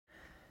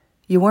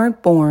You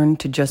weren't born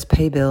to just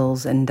pay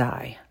bills and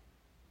die.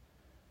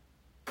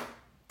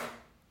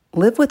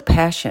 Live with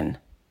passion.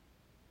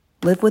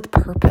 Live with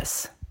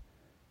purpose.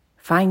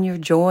 Find your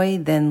joy,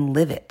 then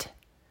live it.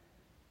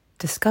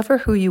 Discover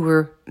who you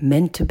were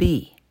meant to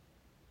be.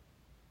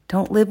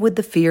 Don't live with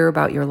the fear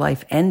about your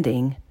life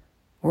ending.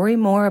 Worry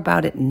more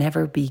about it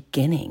never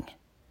beginning.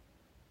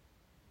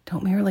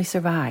 Don't merely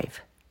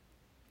survive.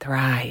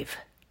 Thrive.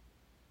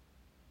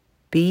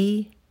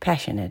 Be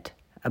passionate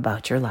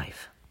about your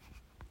life.